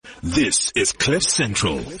This is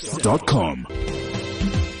CliffCentral.com.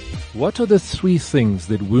 What are the three things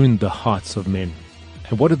that wound the hearts of men?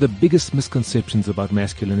 And what are the biggest misconceptions about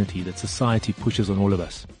masculinity that society pushes on all of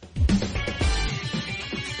us?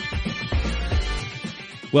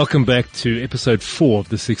 Welcome back to episode 4 of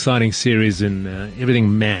this exciting series in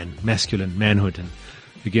everything masculine, manhood. And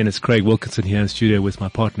again, it's Craig Wilkinson here in studio with my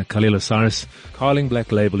partner Khalil Osiris. Carling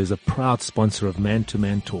Black Label is a proud sponsor of Man to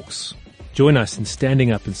Man Talks. Join us in standing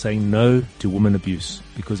up and saying no to woman abuse,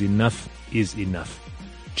 because enough is enough.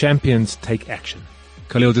 Champions take action.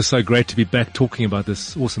 Khalil, just so great to be back talking about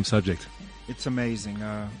this awesome subject. It's amazing.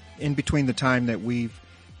 In between the time that we've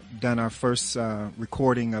done our first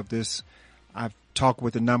recording of this, I've talked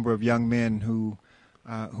with a number of young men who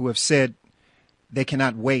have said they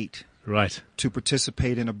cannot wait to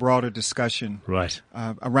participate in a broader discussion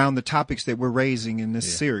around the topics that we're raising in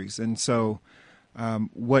this series. And so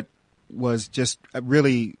what was just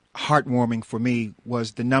really heartwarming for me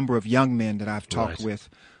was the number of young men that I've talked with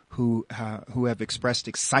who have expressed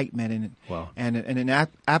excitement and an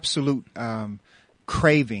absolute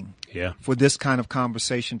craving for this kind of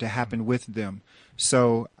conversation to happen with them.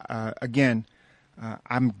 So again,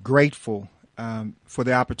 I'm grateful for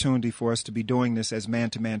the opportunity for us to be doing this as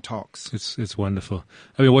Man-to-Man Talks. It's wonderful.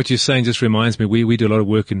 I mean, what you're saying just reminds me, we do a lot of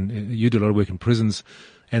work you do a lot of work in prisons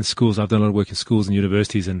and schools. I've done a lot of work in schools and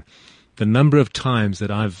universities, and the number of times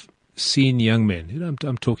that I've seen young men,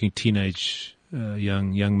 I'm talking teenage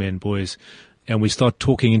young men, boys, and we start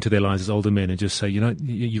talking into their lives as older men and just say,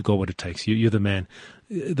 you've got what it takes. You're the man.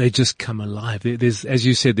 They just come alive. There's, as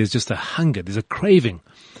you said, there's just a hunger. There's a craving.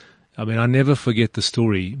 I mean, I never forget the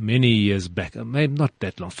story many years back, maybe not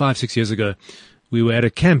that long, 5-6 years ago. We were at a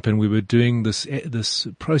camp and we were doing this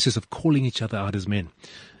process of calling each other out as men.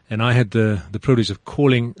 And I had the privilege of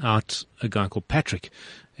calling out a guy called Patrick.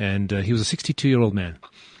 And he was a 62-year-old man.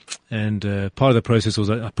 And part of the process was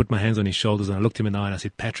I put my hands on his shoulders and I looked him in the eye and I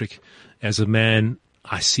said, Patrick, as a man,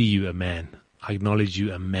 I see you a man. I acknowledge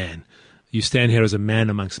you a man. You stand here as a man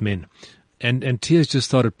amongst men. And tears just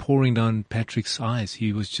started pouring down Patrick's eyes.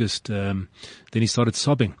 He was just, then he started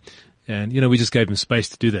sobbing. And, we just gave him space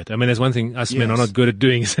to do that. I mean, there's one thing us men are not good at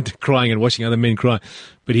doing is crying and watching other men cry.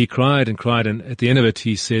 But he cried and cried. And at the end of it,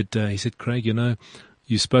 he said, Craig,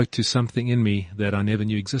 you spoke to something in me that I never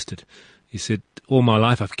knew existed. He said, all my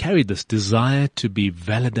life I've carried this desire to be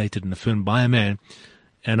validated and affirmed by a man,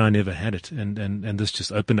 and I never had it. And this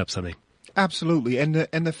just opened up something. Absolutely. And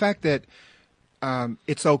the fact that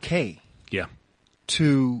it's okay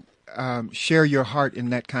to share your heart in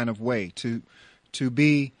that kind of way, to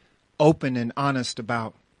be open and honest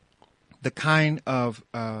about the kind of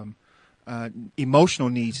emotional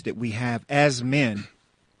needs that we have as men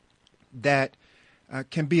that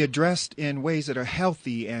can be addressed in ways that are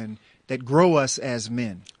healthy and that grow us as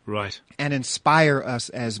men. Right. And inspire us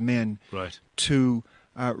as men. Right. To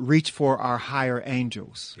reach for our higher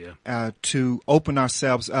angels. Yeah. To open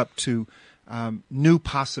ourselves up to new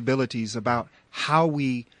possibilities about how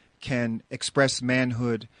we can express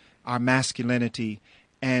manhood, our masculinity,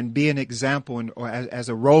 and be an example or as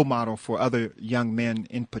a role model for other young men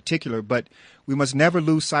in particular. But we must never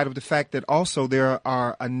lose sight of the fact that also there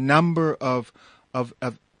are a number of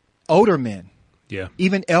older men,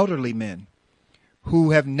 even elderly men,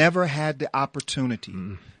 who have never had the opportunity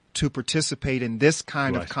to participate in this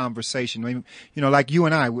kind of conversation. I mean, like you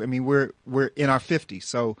and I mean, we're in our 50s,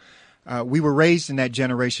 so we were raised in that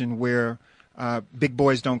generation where big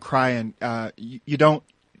boys don't cry, and you don't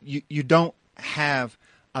have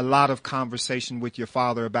a lot of conversation with your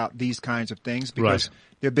father about these kinds of things because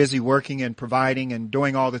they're busy working and providing and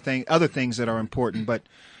doing all the other things that are important. But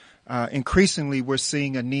increasingly, we're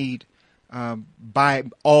seeing a need by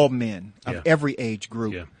all men of every age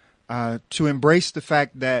group to embrace the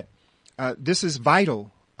fact that this is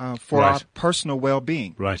vital for our personal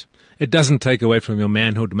well-being. Right. It doesn't take away from your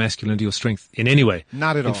manhood, masculinity, or strength in any way.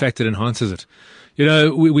 Not at all. In fact, it enhances it.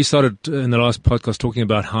 We started in the last podcast talking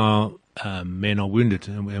about how men are wounded,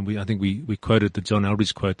 and I think we quoted the John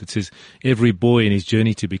Eldridge quote that says, every boy in his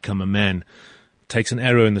journey to become a man takes an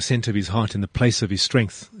arrow in the center of his heart in the place of his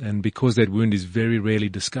strength. And because that wound is very rarely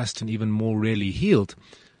discussed and even more rarely healed,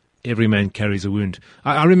 every man carries a wound.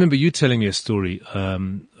 I remember you telling me a story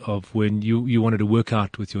of when you wanted to work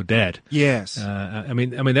out with your dad. Yes. I mean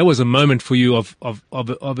that was a moment for you of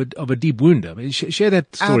a deep wound. I mean, share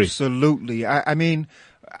that story. Absolutely. I mean,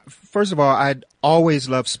 first of all, I'd always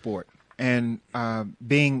loved sport and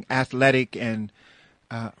being athletic and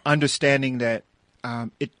understanding that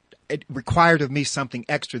it required of me something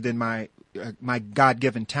extra than my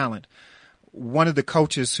God-given talent. One of the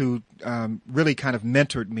coaches who really kind of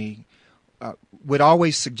mentored me would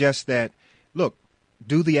always suggest that, look,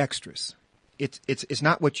 do the extras. It's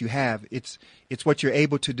not what you have. It's what you're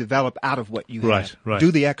able to develop out of what you have. Right.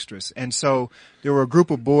 Do the extras. And so there were a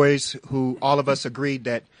group of boys who all of us agreed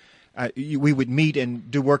that we would meet and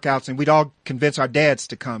do workouts, and we'd all convince our dads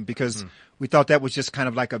to come because we thought that was just kind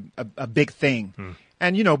of like a big thing.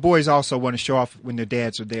 And, you know, boys also want to show off when their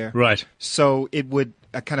dads are there. Right. So it would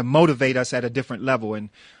kind of motivate us at a different level. And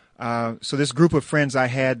so this group of friends I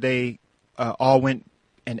had, they all went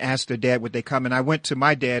and asked their dad would they come. And I went to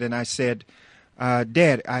my dad and I said,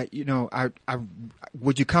 Dad,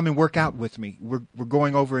 would you come and work out with me? We're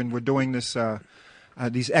going over and we're doing this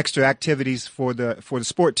these extra activities for the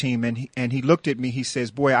sport team. And he looked at me. He says,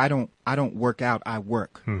 "Boy, I don't work out. I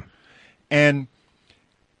work." And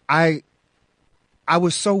I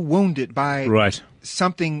was so wounded by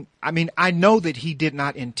something. I mean, I know that he did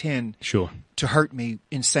not intend to hurt me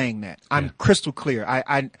in saying that. I'm crystal clear.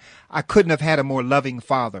 I couldn't have had a more loving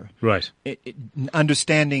father. Right.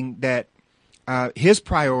 Understanding that his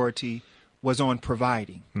priority was on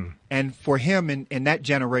providing. And for him in that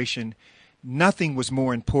generation, nothing was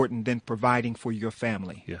more important than providing for your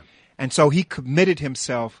family. Yeah. And so he committed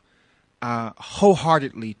himself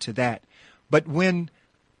wholeheartedly to that. But when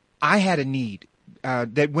I had a need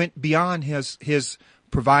that went beyond his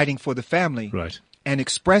providing for the family and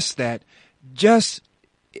expressed that, just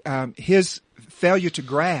his failure to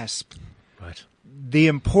grasp the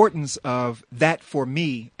importance of that for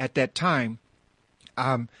me at that time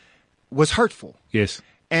was hurtful. Yes.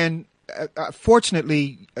 And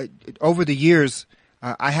fortunately, over the years,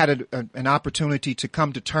 I had an opportunity to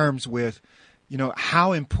come to terms with, you know,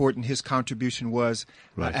 how important his contribution was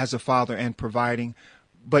as a father and providing.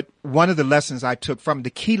 But one of the lessons I took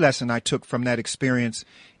the key lesson I took from that experience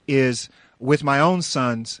is with my own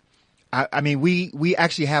sons. I mean, we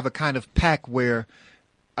actually have a kind of pact where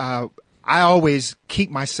I always keep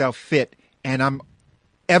myself fit and I'm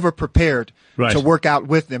ever prepared to work out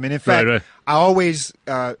with them. And in fact, I always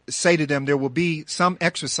say to them, there will be some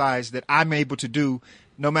exercise that I'm able to do,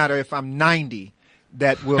 no matter if I'm 90,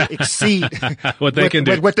 that will exceed what they can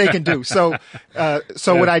do. So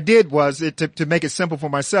what I did was, to make it simple for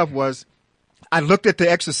myself, was I looked at the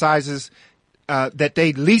exercises that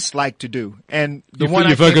they least like to do, and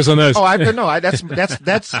you focus on those.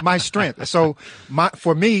 That's my strength. So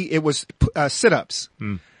for me, it was sit-ups.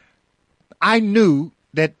 I knew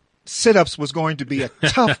that sit-ups was going to be a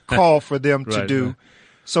tough call for them to do.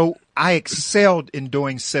 So I excelled in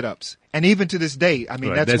doing sit-ups. And even to this day, I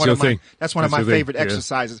mean, that's one of my favorite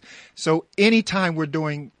exercises. So anytime we're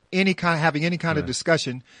doing having any kind of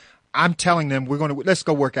discussion, I'm telling them let's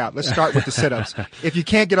go work out. Let's start with the sit-ups. If you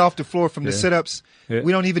can't get off the floor from the sit-ups,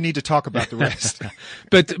 we don't even need to talk about the rest.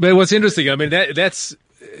 But what's interesting, I mean,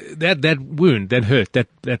 that wound, that hurt,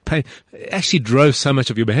 that pain actually drove so much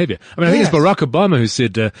of your behavior. I mean, I think it's Barack Obama who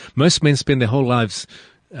said, most men spend their whole lives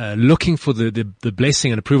looking for the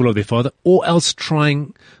blessing and approval of their father, or else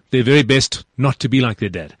trying their very best not to be like their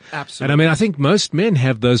dad. Absolutely. And I mean, I think most men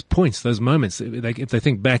have those points, those moments, if they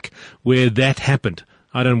think back where that happened.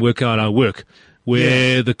 I don't work out, I work.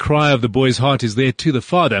 Where the cry of the boy's heart is there to the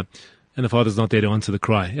father, and the father's not there to answer the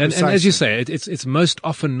cry. And as you say, it's most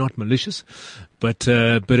often not malicious, but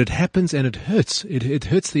it happens and it hurts. It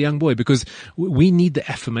hurts the young boy because we need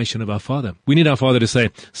the affirmation of our father. We need our father to say,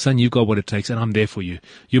 "Son, you've got what it takes, and I'm there for you.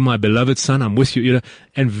 You're my beloved son. I'm with you." You know,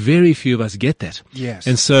 and very few of us get that. Yes.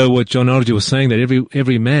 And so what John Argy was saying, that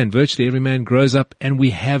virtually every man grows up and we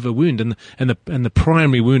have a wound, and the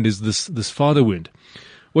primary wound is this father wound.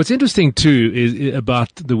 What's interesting too is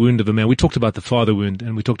about the wound of a man. We talked about the father wound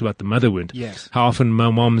and we talked about the mother wound. Yes. How often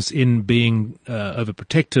moms, in being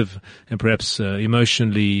overprotective and perhaps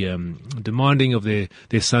emotionally demanding of their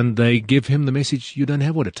son, they give him the message, you don't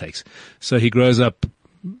have what it takes. So he grows up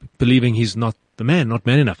believing he's not man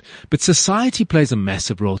enough. But society plays a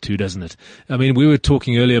massive role too, doesn't it? I mean, we were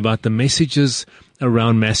talking earlier about the messages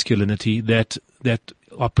around masculinity that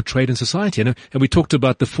are portrayed in society. And we talked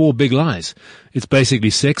about the 4 big lies. It's basically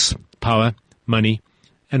sex, power, money,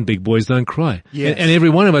 and big boys don't cry. Yes. And every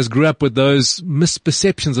one of us grew up with those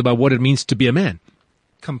misperceptions about what it means to be a man.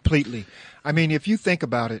 Completely. I mean, if you think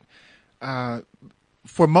about it,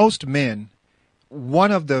 for most men,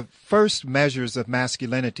 one of the first measures of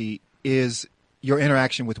masculinity is your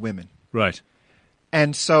interaction with women. Right.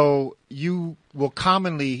 And so you will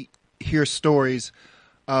commonly hear stories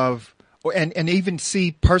of, and even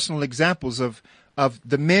see personal examples of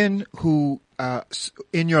the men who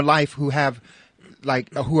in your life who have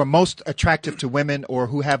who are most attractive to women, or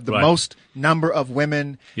who have the most number of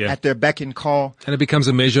women at their beck and call. And it becomes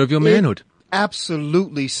a measure of your manhood. It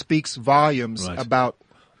absolutely speaks volumes about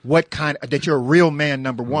that you're a real man,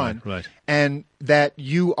 number one, right. and that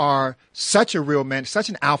you are such a real man, such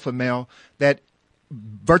an alpha male that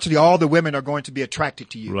virtually all the women are going to be attracted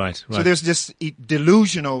to you. Right. So there's this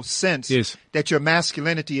delusional sense Yes. that your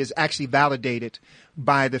masculinity is actually validated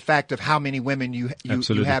by the fact of how many women you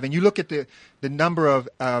have. And you look at the number of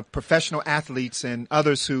professional athletes and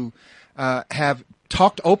others who have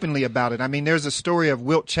talked openly about it. I mean, there's a story of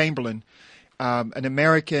Wilt Chamberlain, an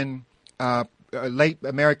American, late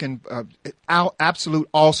American, absolute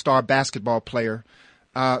all-star basketball player,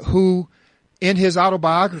 who in his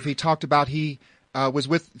autobiography talked about he was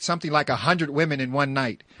with something like 100 women in one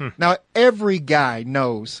night. Now, every guy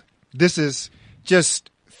knows this is just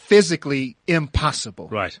physically impossible.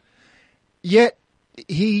 Right. Yet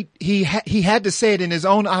he had to say it in his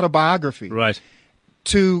own autobiography. Right.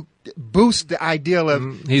 To boost the ideal of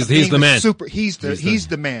he's being the man. He's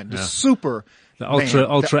the man, the yeah. super, the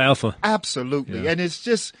ultra man, alpha. Absolutely, Yeah. and it's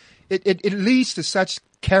just it leads to such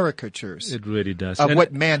caricatures. It really does. Of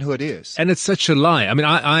what manhood is. And it's such a lie. I mean,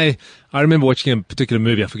 I remember watching a particular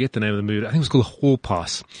movie. I forget the name of the movie. I think it was called Hall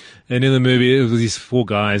Pass. And in the movie, it was these four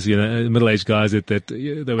guys, middle-aged guys that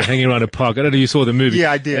they were hanging around a park. I don't know if you saw the movie.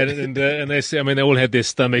 Yeah, I did. And they said, I mean, they all had their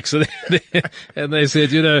stomachs. So and they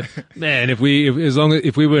said, man, if we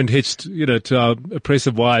weren't hitched, to our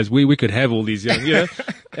oppressive wives, we could have all these young,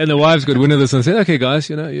 And the wives got wind of this and said, okay, guys,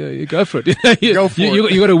 you go for it. Go for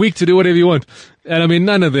it. You got a week to do whatever you want. And I mean,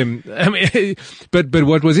 none of them, but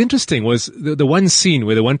what was interesting was the one scene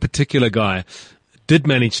where the one particular guy did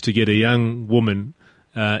manage to get a young woman,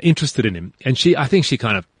 interested in him. And I think she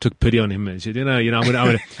kind of took pity on him and said, I'm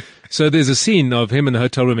gonna. So there's a scene of him in the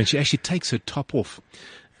hotel room and she actually takes her top off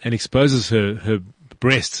and exposes her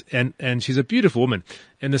breasts. And she's a beautiful woman.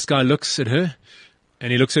 And this guy looks at her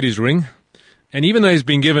and he looks at his ring. And even though he's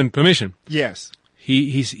been given permission. Yes.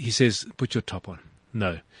 He says, put your top on.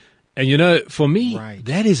 No. And for me, right.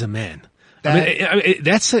 That is a man.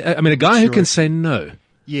 That's a guy who can say no.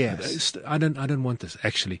 Yes. I don't want this,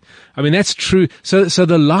 actually. I mean, that's true. So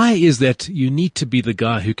the lie is that you need to be the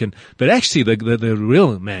guy who can, but actually the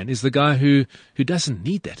real man is the guy who doesn't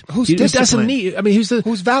need that. Who's who disciplined. Doesn't need, I mean,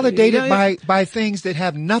 who's validated by things that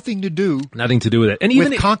have nothing to do with that. And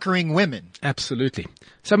even with conquering women. Absolutely.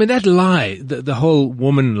 So, I mean, that lie, the whole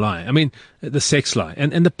woman lie, I mean, the sex lie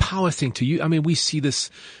and the power thing to you. I mean, we see this,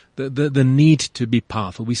 the need to be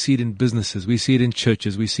powerful. We see it in businesses. We see it in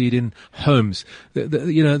churches. We see it in homes.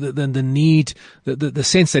 The need, the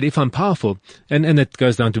sense that if I'm powerful, and it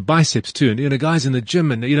goes down to biceps too. And, guys in the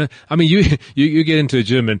gym and, I mean, you get into a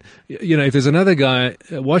gym and, if there's another guy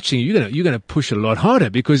watching, you're going to push a lot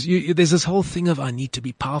harder because there's this whole thing of I need to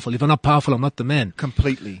be powerful. If I'm not powerful, I'm not the man.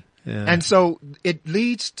 Completely. Yeah. And so it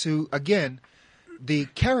leads to, again, the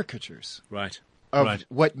caricatures. Right. Of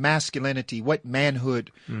what masculinity, what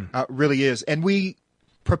manhood really is. And we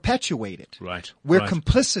perpetuate it. Right. We're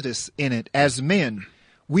complicitous in it as men.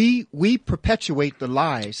 We perpetuate the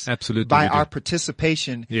lies. Absolutely, by our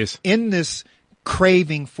participation yes. in this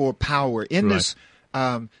craving for power, in this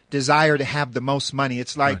desire to have the most money.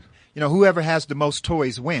 It's like, whoever has the most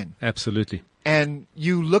toys win. Absolutely. And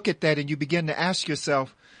you look at that and you begin to ask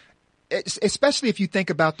yourself, especially if you think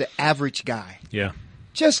about the average guy. Yeah.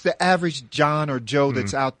 Just the average John or Joe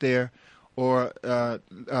that's out there, or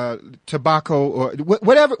tobacco, or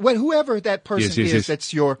whoever that person is,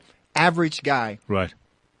 that's your average guy. Right.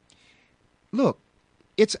 Look,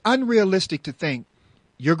 it's unrealistic to think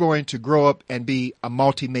you're going to grow up and be a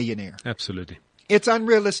multimillionaire. Absolutely. It's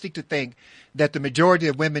unrealistic to think that the majority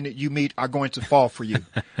of women that you meet are going to fall for you.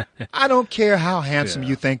 I don't care how handsome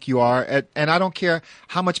you think you are, and I don't care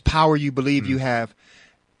how much power you believe you have.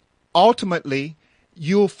 Ultimately,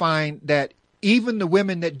 you'll find that even the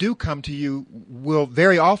women that do come to you will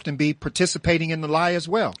very often be participating in the lie as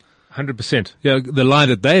well. 100%. Yeah, the lie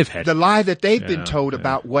that they've had. The lie that they've been told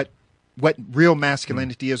about what real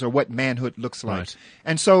masculinity is or what manhood looks like. Right.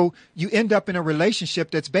 And so you end up in a relationship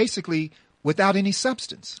that's basically without any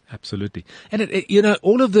substance. Absolutely. And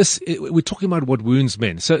all of this, we're talking about what wounds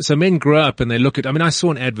men. So men grow up and they look at, I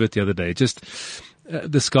saw an advert the other day,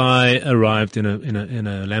 this guy arrived in a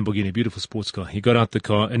Lamborghini, beautiful sports car. He got out the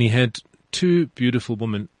car and he had two beautiful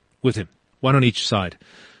women with him, one on each side.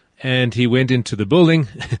 And he went into the building,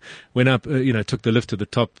 went up, took the lift to the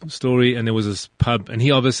top story, and there was this pub. And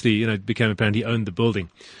he obviously, it became apparent he owned the building.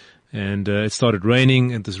 And it started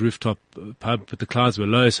raining at this rooftop pub, but the clouds were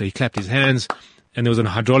low, so he clapped his hands. And there was a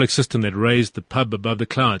hydraulic system that raised the pub above the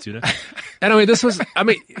clouds, And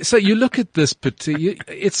so you look at this,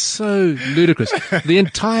 it's so ludicrous. The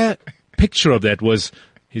entire picture of that was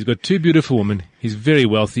He's got 2 beautiful women. He's very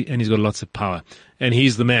wealthy, and he's got lots of power. And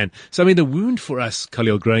he's the man. So, I mean, the wound for us,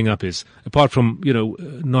 Khalil, growing up is, apart from,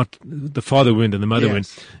 not the father wound and the mother wound,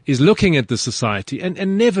 is looking at the society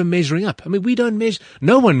and never measuring up. I mean, we don't measure,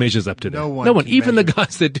 no one measures up to that. No one. Even the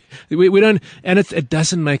guys that, we don't, and it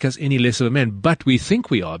doesn't make us any less of a man, but we think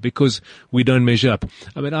we are because we don't measure up.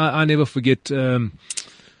 I mean, I never forget,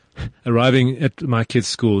 arriving at my kids'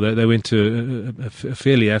 school. They went to a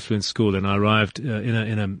fairly affluent school, and I arrived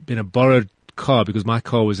in a borrowed car because my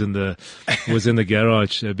car was in the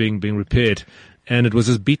garage being repaired, and it was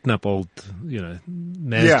this beaten up old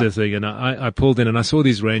Mazda thing, and I pulled in and I saw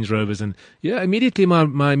these Range Rovers, and immediately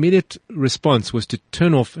my immediate response was to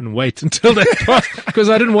turn off and wait until they passed because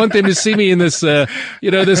I didn't want them to see me in this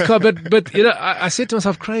this car. But I said to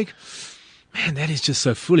myself, Craig, man, that is just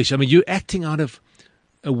so foolish. I mean, you're acting out of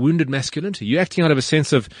a wounded masculinity. You're acting out of a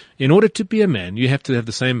sense of, in order to be a man, you have to have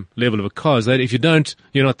the same level of a car as that. If you don't,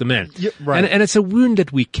 you're not the man. Yeah, right. And it's a wound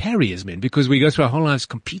that we carry as men because we go through our whole lives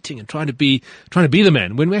competing and trying to be the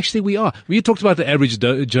man when we are. When you talked about the average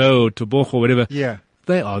Joe, Toboch, or whatever. Yeah.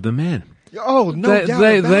 They are the man. Oh, no doubt.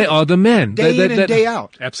 They are the man. Day in and day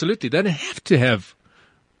out. Absolutely. They don't have to have.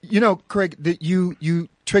 Craig, that you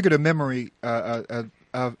triggered a memory,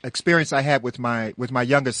 of experience I had with my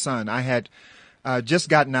youngest son. I had, just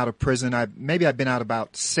gotten out of prison. I'd been out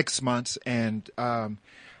about 6 months, and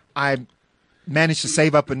I managed to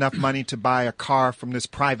save up enough money to buy a car from this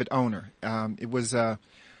private owner. It was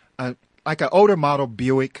like an older model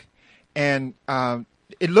Buick, and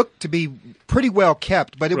it looked to be pretty well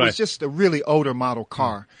kept, but it was just a really older model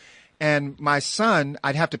car. And my son,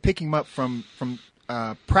 I'd have to pick him up from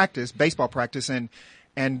baseball practice, and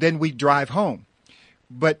then we'd drive home.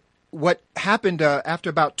 But what happened after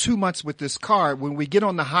about 2 months with this car, when we get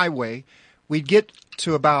on the highway, we'd get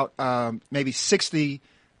to about maybe 60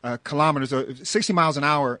 kilometers or 60 miles an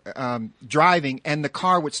hour driving, and the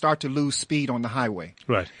car would start to lose speed on the highway.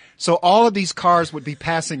 Right. So all of these cars would be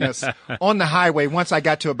passing us on the highway once I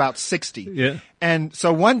got to about 60. Yeah. And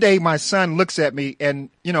so one day my son looks at me, and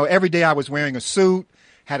every day I was wearing a suit,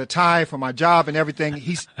 had a tie for my job and everything.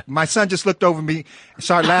 My son just looked over me and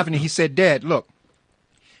started laughing, and he said, "Dad, look,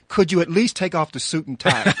 could you at least take off the suit and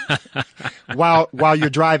tie while you're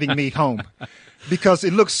driving me home?" Because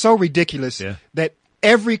it looks so ridiculous that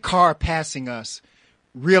every car passing us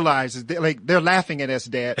realizes they're laughing at us,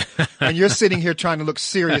 Dad, and you're sitting here trying to look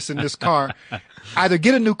serious in this car. Either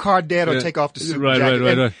get a new car, Dad, or take off the suit and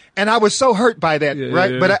jacket. Right. And I was so hurt by that,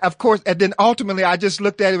 right? But of course, and then ultimately, I just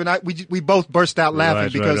looked at him and we both burst out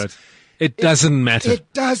laughing because. It doesn't matter.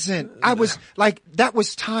 It doesn't. I was like, that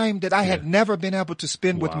was time that I had never been able to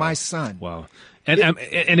spend with my son. Wow. And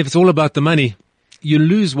if it's all about the money, you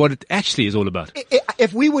lose what it actually is all about.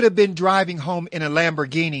 If we would have been driving home in a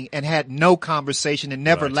Lamborghini and had no conversation and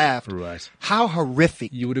never laughed, how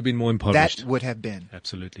horrific you would have been more impoverished. That would have been.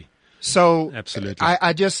 Absolutely. So absolutely.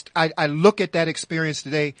 I look at that experience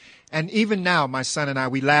today, and even now, my son and I,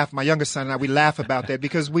 we laugh. My youngest son and I, we laugh about that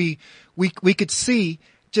because we could see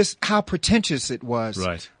just how pretentious it was,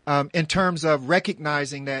 in terms of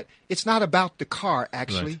recognizing that it's not about the car,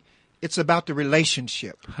 actually. It's about the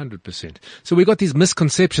relationship. 100%. So we got these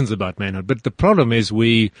misconceptions about manhood, but the problem is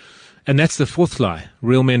and that's the fourth lie,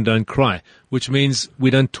 real men don't cry, which means we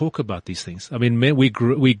don't talk about these things. I mean, we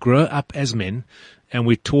grow up as men, and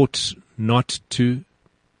we're taught not to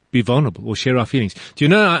be vulnerable or share our feelings. Do you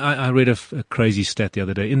know, I read a crazy stat the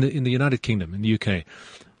other day in the United Kingdom, in the UK.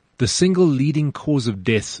 The single leading cause of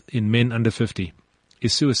death in men under 50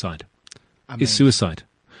 is suicide. Amazing. Is suicide.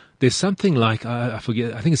 There's something like, I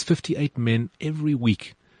forget, I think it's 58 men every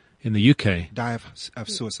week in the UK die of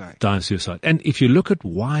suicide. Die of suicide. And if you look at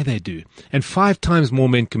why they do, and 5 times more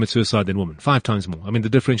men commit suicide than women, 5 times more. I mean, the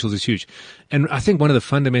differential is huge. And I think one of the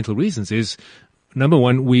fundamental reasons is, number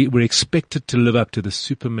one, we're expected to live up to the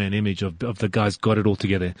Superman image of the guy's got it all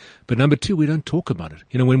together. But number two, we don't talk about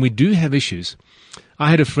it. When we do have issues,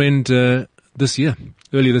 I had a friend earlier this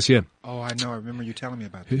year. Oh, I know. I remember you telling me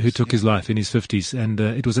about this. Who took his life in his 50s, and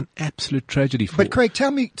it was an absolute tragedy for him. But Craig, tell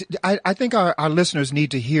me, I think our listeners need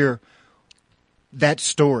to hear that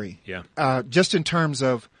story. Yeah. Just in terms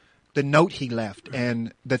of the note he left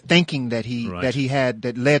and the thinking that he had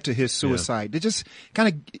that led to his suicide. Yeah. Just kind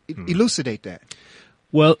of elucidate that.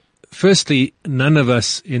 Well, firstly, none of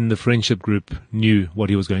us in the friendship group knew what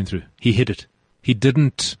he was going through. He hid it.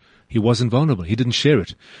 He wasn't vulnerable. He didn't share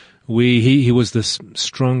it. He was this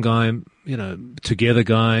strong guy, together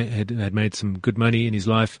guy, had made some good money in his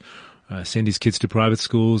life, sent his kids to private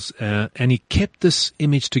schools, and he kept this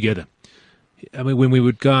image together. I mean, when we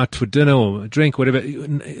would go out for dinner or a drink, whatever,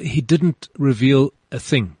 he didn't reveal a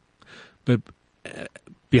thing. But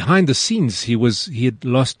behind the scenes, he had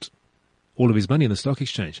lost all of his money in the stock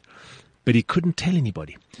exchange, but he couldn't tell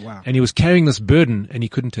anybody. Wow. And he was carrying this burden, and he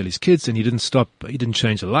couldn't tell his kids, and he didn't stop. He didn't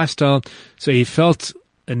change the lifestyle. So he felt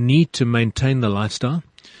a need to maintain the lifestyle,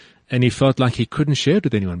 and he felt like he couldn't share it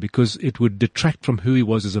with anyone because it would detract from who he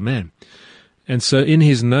was as a man. And so in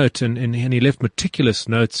his note, and he left meticulous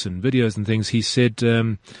notes and videos and things, he said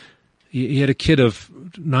he had a kid of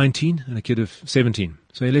 19 and a kid of 17.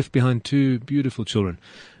 So he left behind two beautiful children.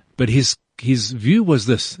 But his view was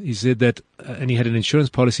this. He said that, and he had an insurance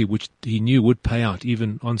policy which he knew would pay out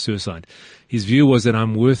even on suicide. His view was that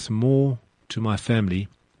I'm worth more to my family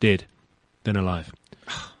dead than alive.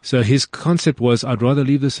 So his concept was, I'd rather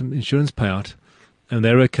leave this insurance payout, and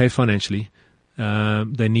they're okay financially.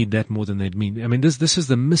 They need that more than they'd mean. I mean, this is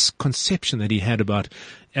the misconception that he had about,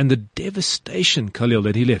 and the devastation, Khalil,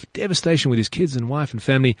 that he left. Devastation with his kids and wife and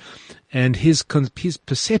family. And his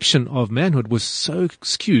perception of manhood was so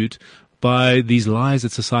skewed by these lies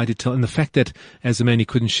that society tell, and the fact that as a man he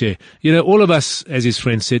couldn't share. You know, all of us, as his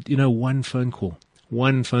friend said, one phone call.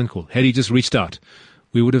 Had he just reached out,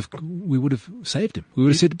 we would have saved him. We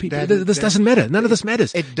would have said to people, this doesn't matter. None of this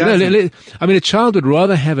matters. It doesn't. I mean, a child would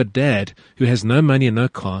rather have a dad who has no money and no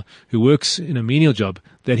car, who works in a menial job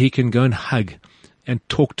that he can go and hug and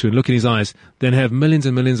talk to and look in his eyes, than have millions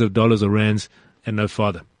and millions of dollars or rands and no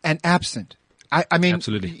father. And absent. I mean,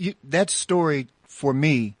 absolutely. That story for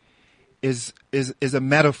me is a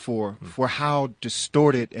metaphor for how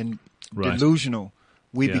distorted and delusional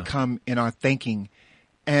we become in our thinking,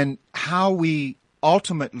 and how we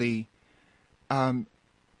ultimately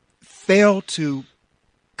fail to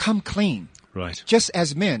come clean. Right. Just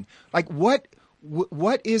as men. Like what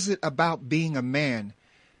is it about being a man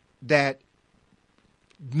that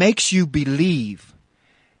makes you believe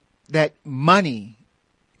that money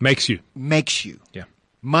makes you? Yeah.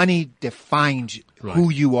 Money defines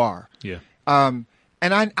who you are. Yeah. And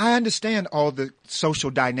I understand all the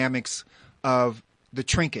social dynamics of the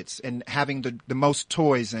trinkets and having the most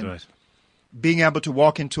toys and being able to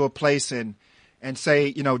walk into a place and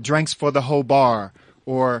say, drinks for the whole bar,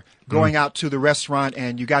 or going out to the restaurant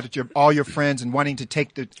and you got all your friends and wanting to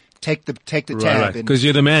take the tab. Right. Because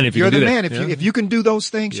you're the man if you can do that. You're the man. If you can do those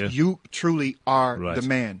things, you truly are the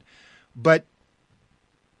man. But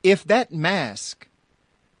if that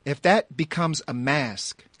becomes a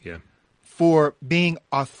mask for being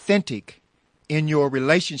authentic in your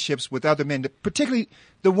relationships with other men, particularly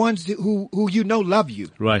the ones who love you.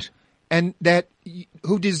 Right. And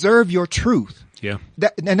who deserve your truth. Yeah.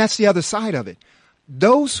 And that's the other side of it.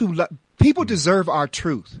 Those who people deserve our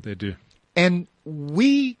truth. They do. And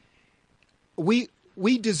we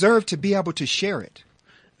deserve to be able to share it.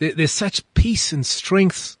 There's such peace and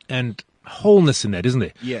strength and wholeness in that, isn't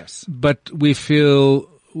there? Yes. But we feel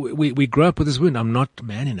we grow up with this wound. I'm not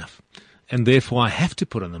man enough. And therefore I have to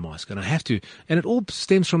put on the mask, and and it all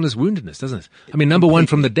stems from this woundedness, doesn't it? I mean, number one,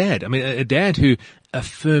 from the dad. I mean, a dad who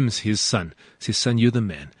affirms his son, says, son, you're the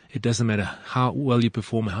man. It doesn't matter how well you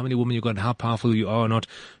perform, how many women you've got, how powerful you are or not.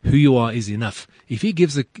 Who you are is enough. If he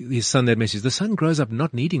gives his son that message, the son grows up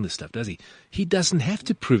not needing this stuff, does he? He doesn't have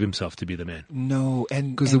to prove himself to be the man. No.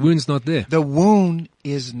 Because the wound's not there. The wound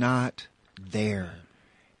is not there.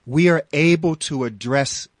 We are able to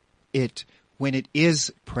address it when it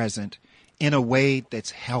is present in a way that's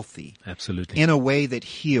healthy. Absolutely. In a way that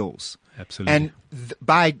heals. Absolutely. And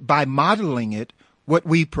by modeling it, what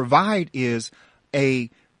we provide is a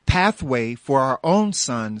pathway for our own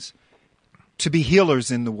sons to be healers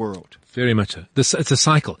in the world. Very much so. It's a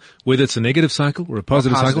cycle. Whether it's a negative cycle or a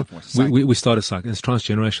positive cycle, we start a cycle. It's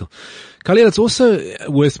transgenerational. Khalil, it's also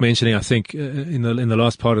worth mentioning, I think, in the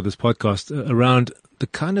last part of this podcast, around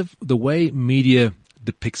the way media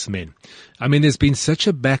depicts men. I mean, there's been such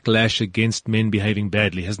a backlash against men behaving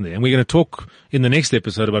badly, hasn't there? And we're going to talk in the next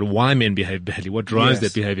episode about why men behave badly, what drives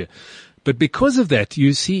that behavior. But because of that,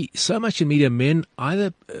 you see so much in media, men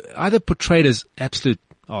either portrayed as absolute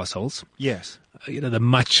assholes. Yes. The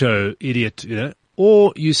macho idiot,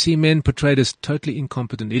 or you see men portrayed as totally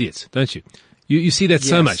incompetent idiots, don't you? You see that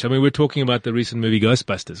so much. I mean, we're talking about the recent movie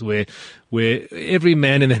Ghostbusters, where every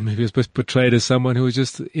man in that movie was portrayed as someone who was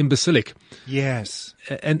just imbecilic. Yes.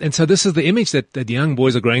 And so this is the image that young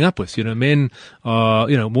boys are growing up with. Men are,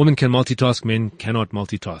 women can multitask, men cannot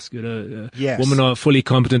multitask. Yes. Women are fully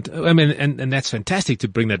competent. I mean, and that's fantastic to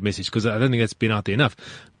bring that message, because I don't think that's been out there enough.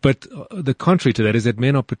 But the contrary to that is that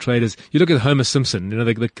men are portrayed as, you look at Homer Simpson,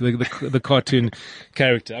 the cartoon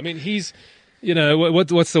character. I mean,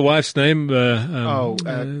 What's the wife's name? I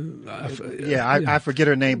forget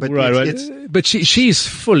her name, but but she's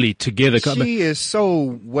fully together. She is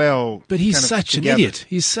so well. But he's such an idiot.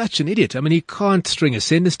 He's such an idiot. I mean, he can't string a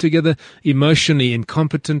sentence together. Emotionally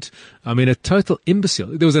incompetent. I mean, a total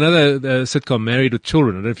imbecile. There was another sitcom, Married with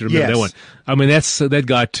Children. I don't know if you remember that one. I mean, that's that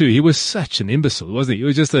guy too. He was such an imbecile, wasn't he? He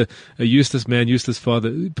was just a useless man, useless father,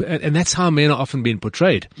 and that's how men are often being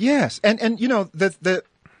portrayed. Yes, and the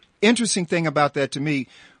interesting thing about that to me,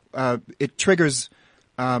 it triggers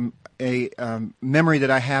a memory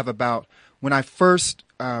that I have about when I first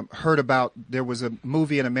heard about there was a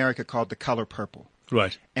movie in America called The Color Purple.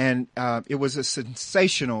 Right. And it was a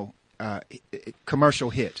sensational commercial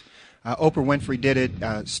hit. Oprah Winfrey did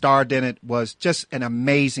it, starred in it, was just an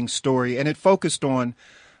amazing story. And it focused on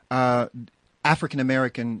the African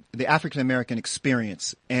American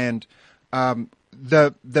experience. And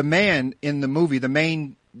the man in the movie, the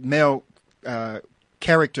main male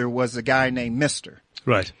character was a guy named Mr.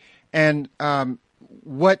 Right. And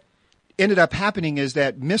what ended up happening is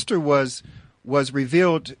that Mr. was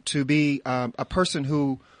revealed to be a person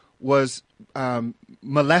who was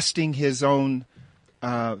molesting his own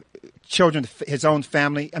children, his own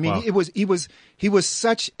family. I mean, Wow. he was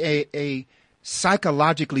such a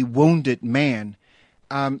psychologically wounded man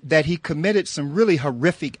that he committed some really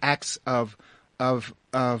horrific acts of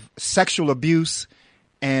sexual abuse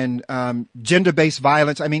and gender-based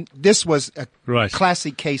violence. I mean, this was a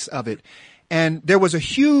classic case of it. And there was a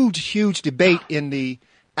huge debate in the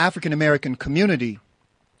African American community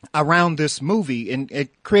around this movie, and it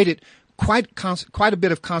created quite a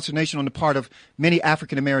bit of consternation on the part of many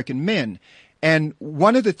African American men. And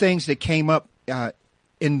one of the things that came up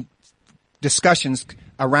in discussions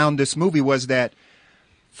around this movie was that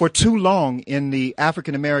for too long in the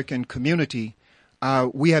African American community,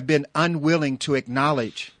 we have been unwilling to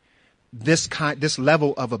acknowledge this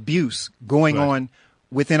level of abuse going on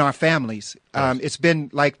within our families. It's been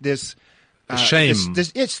like this shame.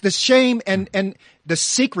 It's the shame and the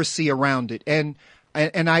secrecy around it. And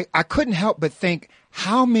I couldn't help but think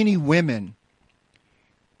how many women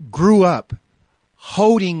grew up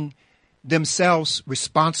holding themselves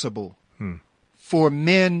responsible for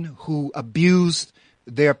men who abused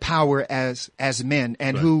their power as men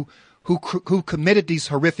and who committed these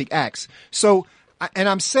horrific acts. So, and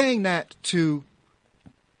I'm saying that to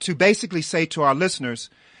basically say to our listeners,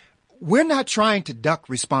 we're not trying to duck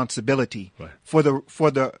responsibility for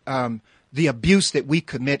the abuse that we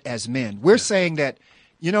commit as men. We're saying that,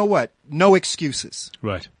 you know what? No excuses.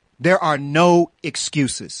 Right. There are no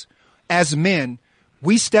excuses. As men,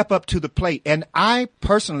 we step up to the plate. And I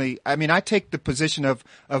personally, I take the position of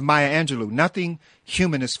Maya Angelou. Nothing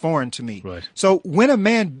human is foreign to me. Right. So when a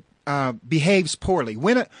man behaves poorly,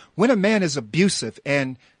 when a man is abusive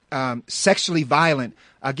and sexually violent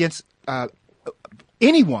against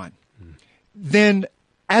anyone, then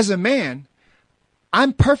as a man,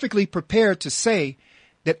 I'm perfectly prepared to say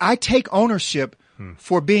that I take ownership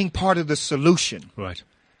for being part of the solution. Right.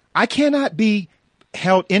 I cannot be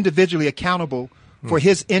held individually accountable for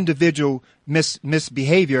his individual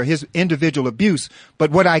misbehavior, his individual abuse.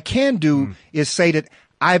 But what I can do is say that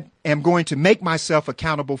I am going to make myself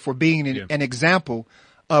accountable for being an example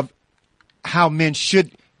of how men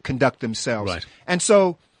should conduct themselves. Right. And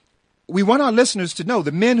so we want our listeners to know,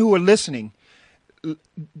 the men who are listening,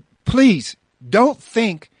 please don't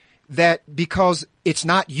think that because it's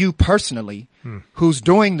not you personally who's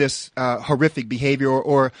doing this horrific behavior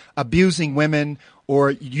or abusing women,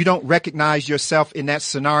 or you don't recognize yourself in that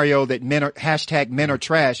scenario that men are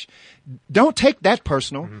trash. Don't take that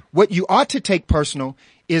personal. What you ought to take personal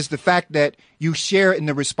is the fact that you share in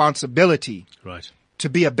the responsibility to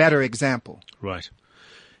be a better example. Right.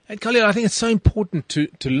 And Khalil, I think it's so important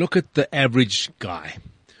to look at the average guy.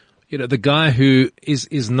 You know, the guy who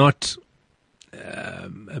is not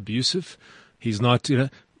abusive. He's not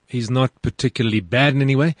particularly bad in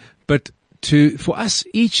any way, but for us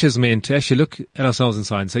each as men to actually look at ourselves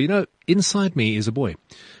inside and say, inside me is a boy.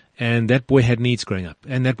 And that boy had needs growing up,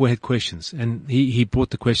 and that boy had questions, and he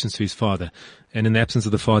brought the questions to his father, and in the absence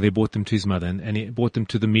of the father, he brought them to his mother, and he brought them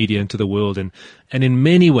to the media and to the world, and in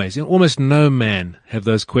many ways, almost no man have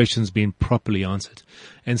those questions been properly answered.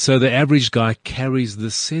 And so the average guy carries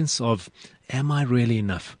this sense of, am I really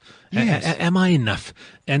enough? Yes. Am I enough?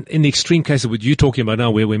 And in the extreme case of what you're talking about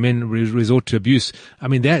now, where men resort to abuse,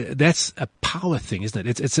 that's a power thing, isn't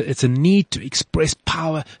it? It's a need to express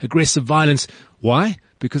power, aggressive violence. Why?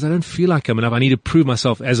 Because I don't feel like I'm enough. I need to prove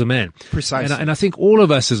myself as a man. Precisely. And I think all of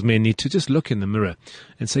us as men need to just look in the mirror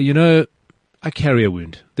and say, I carry a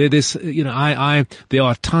wound. There's, there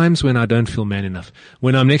are times when I don't feel man enough.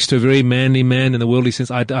 When I'm next to a very manly man in the worldly sense,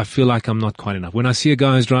 I feel like I'm not quite enough. When I see a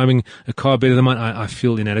guy who's driving a car better than mine, I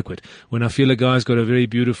feel inadequate. When I feel a guy's got a very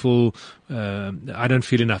beautiful, I don't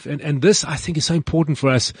feel enough. And this, I think, is so important for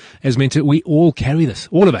us as men we all carry this,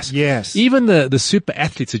 all of us. Yes. Even the super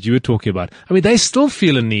athletes that you were talking about. I mean, they still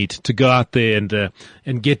feel a need to go out there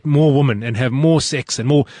and get more women and have more sex and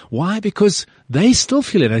more. Why? Because they still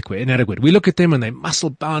feel inadequate. We look at them and they're muscle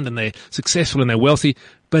bound and they're successful and they're wealthy,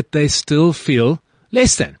 but they still feel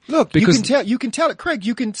less than. Look, you can tell it, Craig.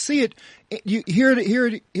 You can see it. Here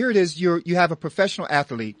it is. You have a professional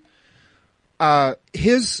athlete.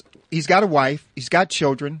 He's got a wife. He's got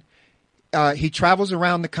children. He travels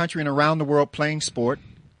around the country and around the world playing sport,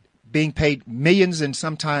 being paid millions and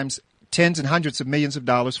sometimes tens and hundreds of millions of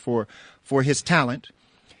dollars for his talent,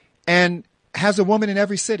 and has a woman in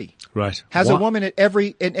every city. Right. Has a woman at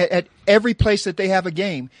every place that they have a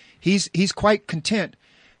game. He's quite content,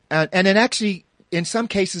 and then actually in some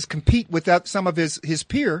cases compete with some of his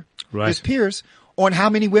peers on how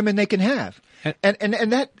many women they can have.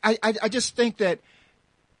 And that I just think that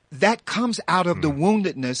comes out of the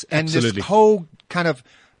woundedness and Absolutely. this whole kind of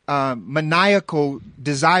maniacal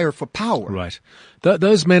desire for power. Right.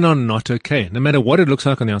 Those men are not okay. No matter what it looks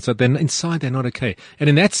like on the outside, inside they're not okay. And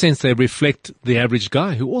in that sense, they reflect the average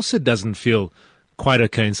guy who also doesn't feel quite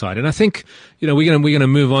okay inside. And I think, we're going to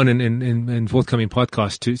move on in forthcoming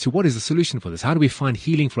podcasts to what is the solution for this? How do we find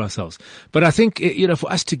healing for ourselves? But I think,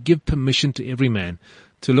 for us to give permission to every man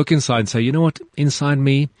to look inside and say, you know what, inside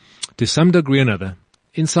me, to some degree or another,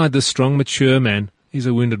 inside this strong, mature man is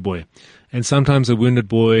a wounded boy. And sometimes a wounded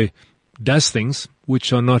boy does things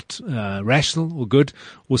which are not rational or good,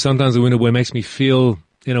 or sometimes a wounded boy makes me feel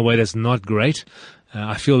in a way that's not great.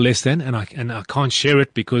 I feel less than, and I can't share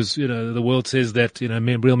it because, the world says that,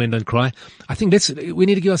 real men don't cry. I think we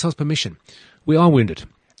need to give ourselves permission. We are wounded.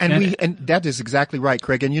 And that is exactly right,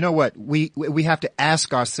 Craig. And you know what? We have to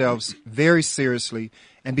ask ourselves very seriously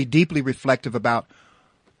and be deeply reflective about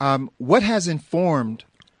what has informed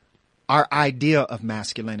our idea of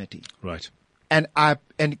masculinity. Right. And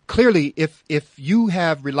clearly, if you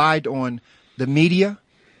have relied on the media,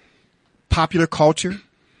 popular culture,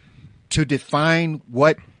 to define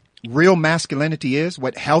what real masculinity is,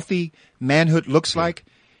 what healthy manhood looks like,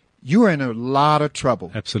 you are in a lot of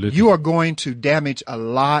trouble. Absolutely. You are going to damage a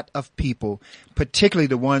lot of people, particularly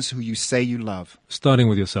the ones who you say you love. Starting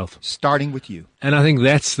with yourself. Starting with you. And I think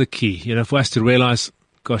that's the key, for us to realize,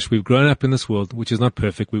 gosh, we've grown up in this world, which is not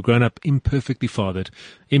perfect. We've grown up imperfectly fathered,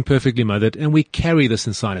 imperfectly mothered, and we carry this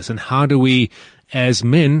inside us. And how do we, as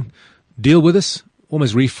men, deal with this,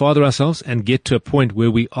 almost refather ourselves and get to a point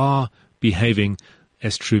where we are behaving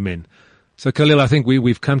as true men? So, Khalil, I think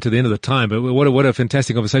we've come to the end of the time, but what a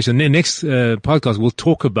fantastic conversation. Next podcast, we'll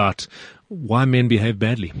talk about why men behave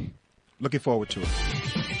badly. Looking forward to it.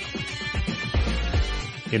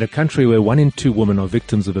 In a country where 1 in 2 women are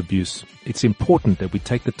victims of abuse, it's important that we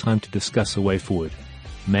take the time to discuss a way forward,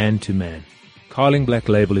 man to man. Carling Black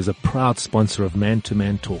Label is a proud sponsor of Man to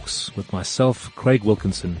Man Talks with myself, Craig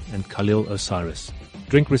Wilkinson, and Khalil Osiris.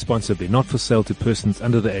 Drink responsibly, not for sale to persons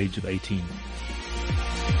under the age of 18.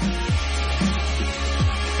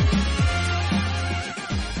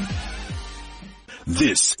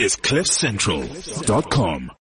 This is CliffCentral.com.